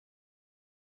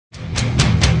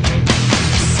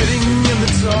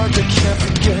mark I can't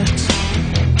forget.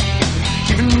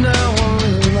 Even now I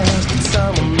realize the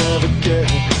time will never get.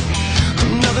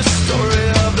 Another story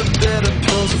of the bitter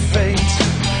pills of fate.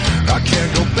 I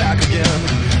can't go back again,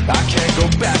 I can't go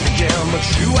back again. But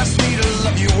you asked me to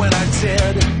love you when I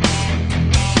did,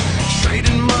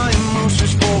 trading my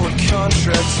emotions for a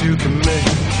contract you can make.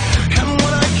 And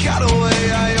when I got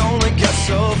away, I only got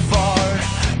so far.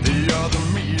 The other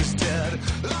me is dead.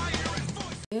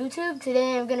 YouTube,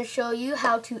 today I'm going to show you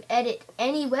how to edit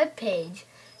any web page.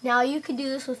 Now you could do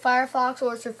this with Firefox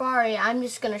or Safari. I'm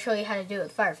just going to show you how to do it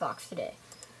with Firefox today.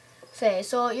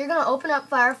 So you're going to open up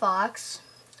Firefox,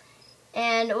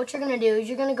 and what you're going to do is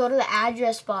you're going to go to the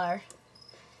address bar,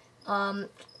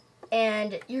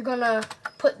 and you're going to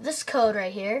put this code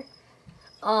right here.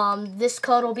 This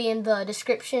code will be in the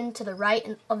description to the right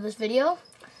of this video.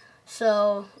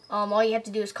 So all you have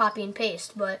to do is copy and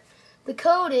paste. But the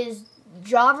code is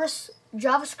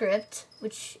JavaScript,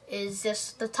 which is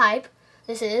just the type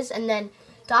this is, and then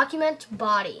document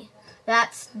body.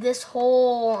 That's this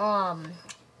whole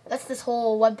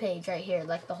web page right here,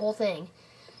 like the whole thing.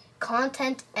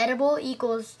 Content editable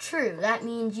equals true. That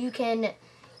means you can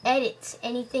edit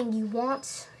anything you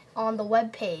want on the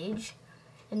web page,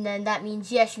 and then that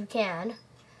means yes, you can.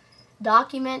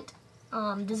 Document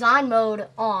design mode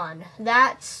on.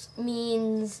 That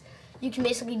means you can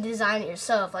basically design it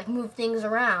yourself, like move things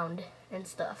around and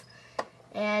stuff.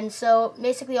 And so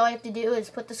basically all you have to do is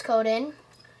put this code in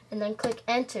and then click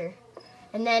enter.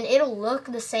 And then it'll look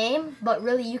the same, but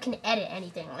really you can edit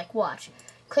anything. Like watch.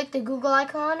 Click the Google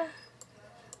icon.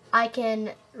 I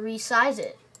can resize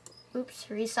it. Oops,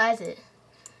 resize it.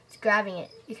 It's grabbing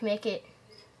it. You can make it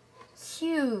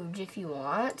huge if you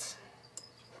want.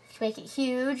 You can make it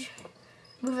huge.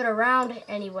 Move it around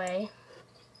anyway.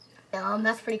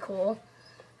 That's pretty cool,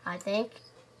 I think.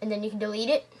 And then you can delete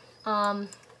it. All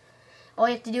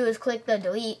you have to do is click the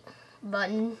delete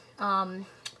button, and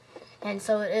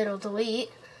so it'll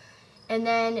delete. And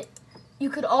then you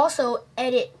could also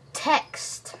edit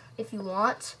text if you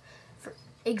want.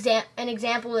 An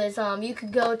example is you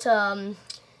could go to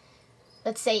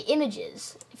let's say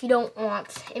images. If you don't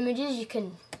want images, you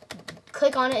can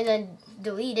click on it and then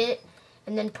delete it,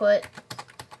 and then put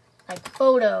like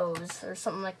photos or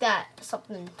something like that,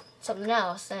 something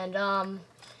else. And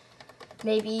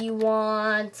maybe you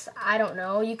want, I don't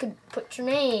know, you could put your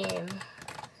name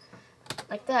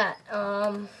like that.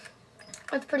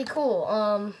 That's pretty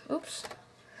cool. Oops.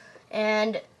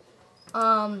 And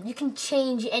you can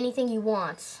change anything you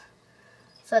want.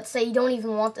 So let's say you don't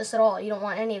even want this at all. You don't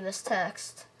want any of this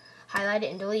text. Highlight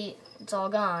it and delete. It's all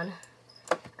gone.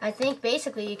 I think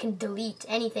basically you can delete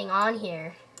anything on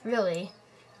here, really.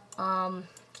 You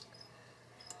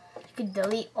could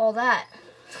delete all that.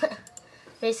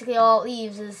 Basically all it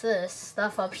leaves is this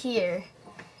stuff up here.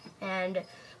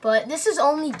 But this is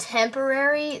only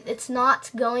temporary. It's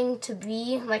not going to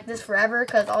be like this forever,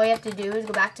 because all you have to do is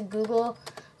go back to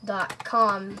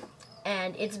google.com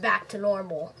and it's back to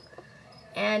normal.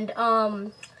 And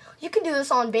you can do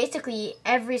this on basically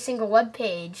every single web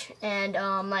page. And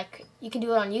like you can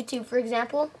do it on YouTube, for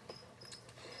example.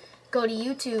 Go to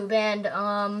YouTube and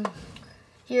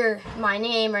here, my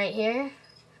name right here,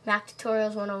 Mac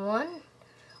Tutorials 101.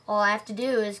 All I have to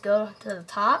do is go to the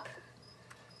top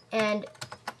and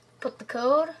put the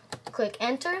code, click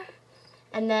enter,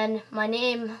 and then my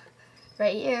name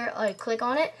right here, I click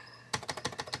on it,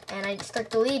 and I start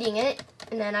deleting it,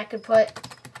 and then I could put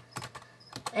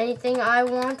anything I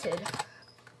wanted.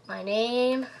 My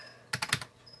name,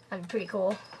 that'd be pretty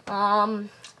cool. And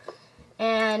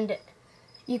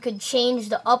you could change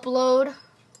the upload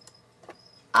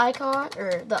icon,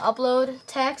 or the upload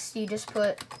text. You just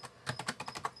put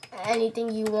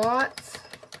anything you want.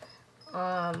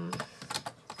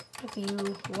 If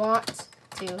you want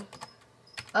to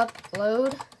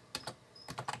upload,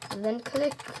 and then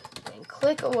click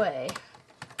away.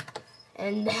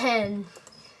 And then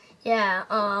yeah,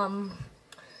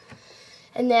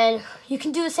 and then you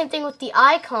can do the same thing with the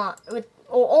icon, or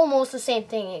almost the same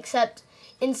thing, except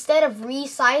instead of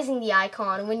resizing the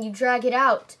icon, when you drag it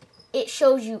out, it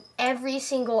shows you every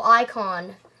single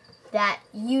icon that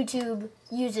YouTube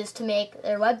uses to make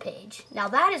their web page. Now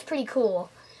that is pretty cool,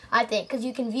 I think, because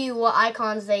you can view what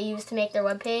icons they use to make their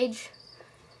web page.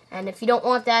 And if you don't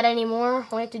want that anymore,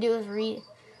 all you have to do is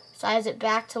resize it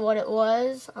back to what it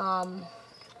was,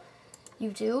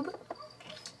 YouTube.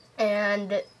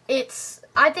 And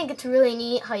I think it's really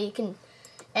neat how you can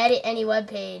edit any web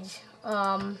page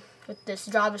with this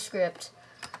JavaScript.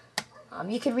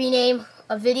 You could rename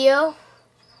a video.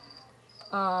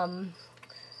 Let's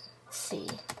see.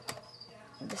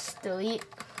 Just delete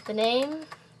the name.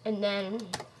 and then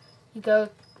you go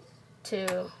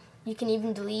to, you can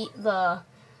even delete the,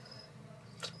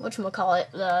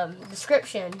 whatchamacallit, the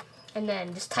description, and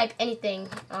then just type anything.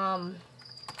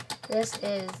 This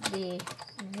is the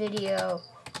video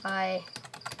I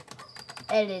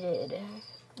edited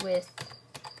with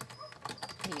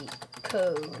the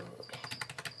code.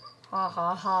 Ha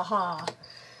ha ha ha.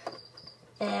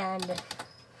 And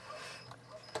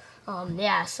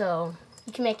yeah, so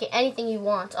you can make it anything you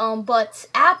want. But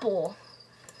Apple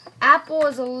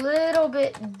is a little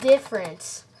bit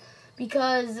different,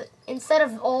 because instead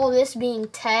of all this being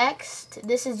text,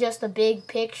 this is just a big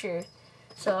picture.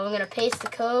 So I'm gonna paste the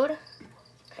code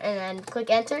and then click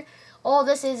enter. All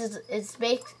this is it's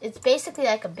basically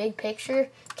like a big picture.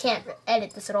 Can't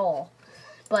edit this at all.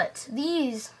 But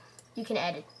these, you can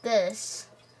edit this.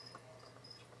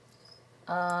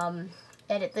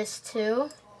 Edit this too.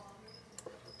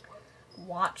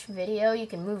 Watch video, you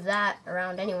can move that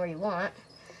around anywhere you want.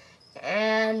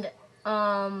 And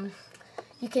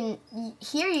you can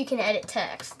edit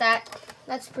text.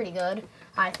 That's pretty good,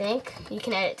 I think. You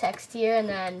can edit text here, and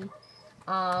then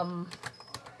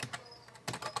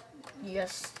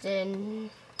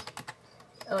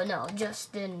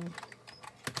Justin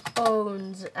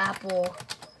owns apple.com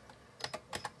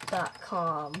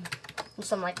or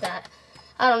something like that.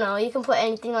 I don't know, you can put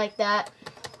anything like that.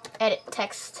 Edit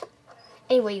text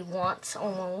any way you want,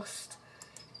 almost.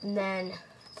 And then,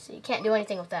 so you can't do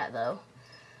anything with that though.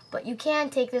 But you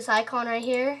can take this icon right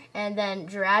here and then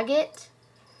drag it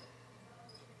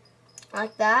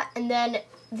like that. And then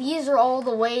these are all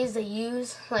the ways to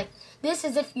use, like, this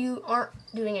is if you aren't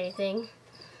doing anything.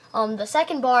 The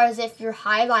second bar is if you're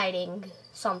highlighting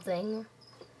something.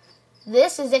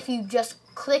 This is if you just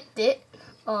clicked it.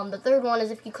 The third one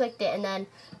is if you clicked it, and then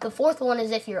the fourth one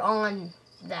is if you're on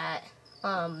that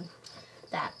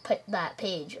that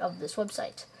page of this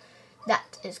website.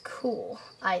 That is cool,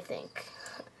 I think.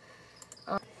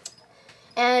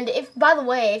 And if, by the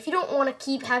way, if you don't want to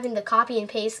keep having to copy and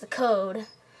paste the code,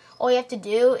 all you have to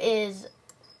do is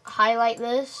highlight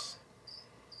this,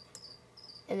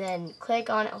 and then click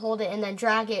on it, hold it, and then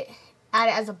drag it, add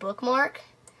it as a bookmark.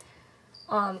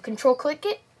 Control click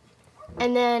it,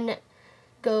 and then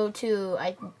go to,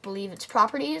 I believe it's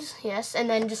properties, yes, and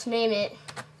then just name it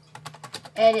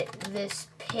edit this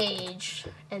page,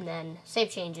 and then save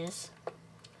changes.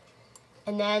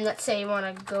 And then let's say you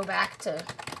want to go back to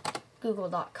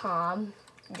google.com,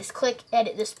 just click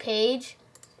edit this page,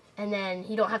 and then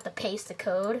you don't have to paste the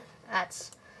code.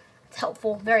 That's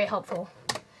helpful, very helpful.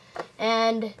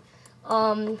 And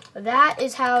that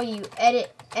is how you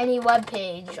edit any web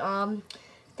page.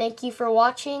 Thank you for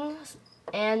watching,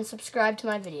 and subscribe to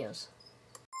my videos.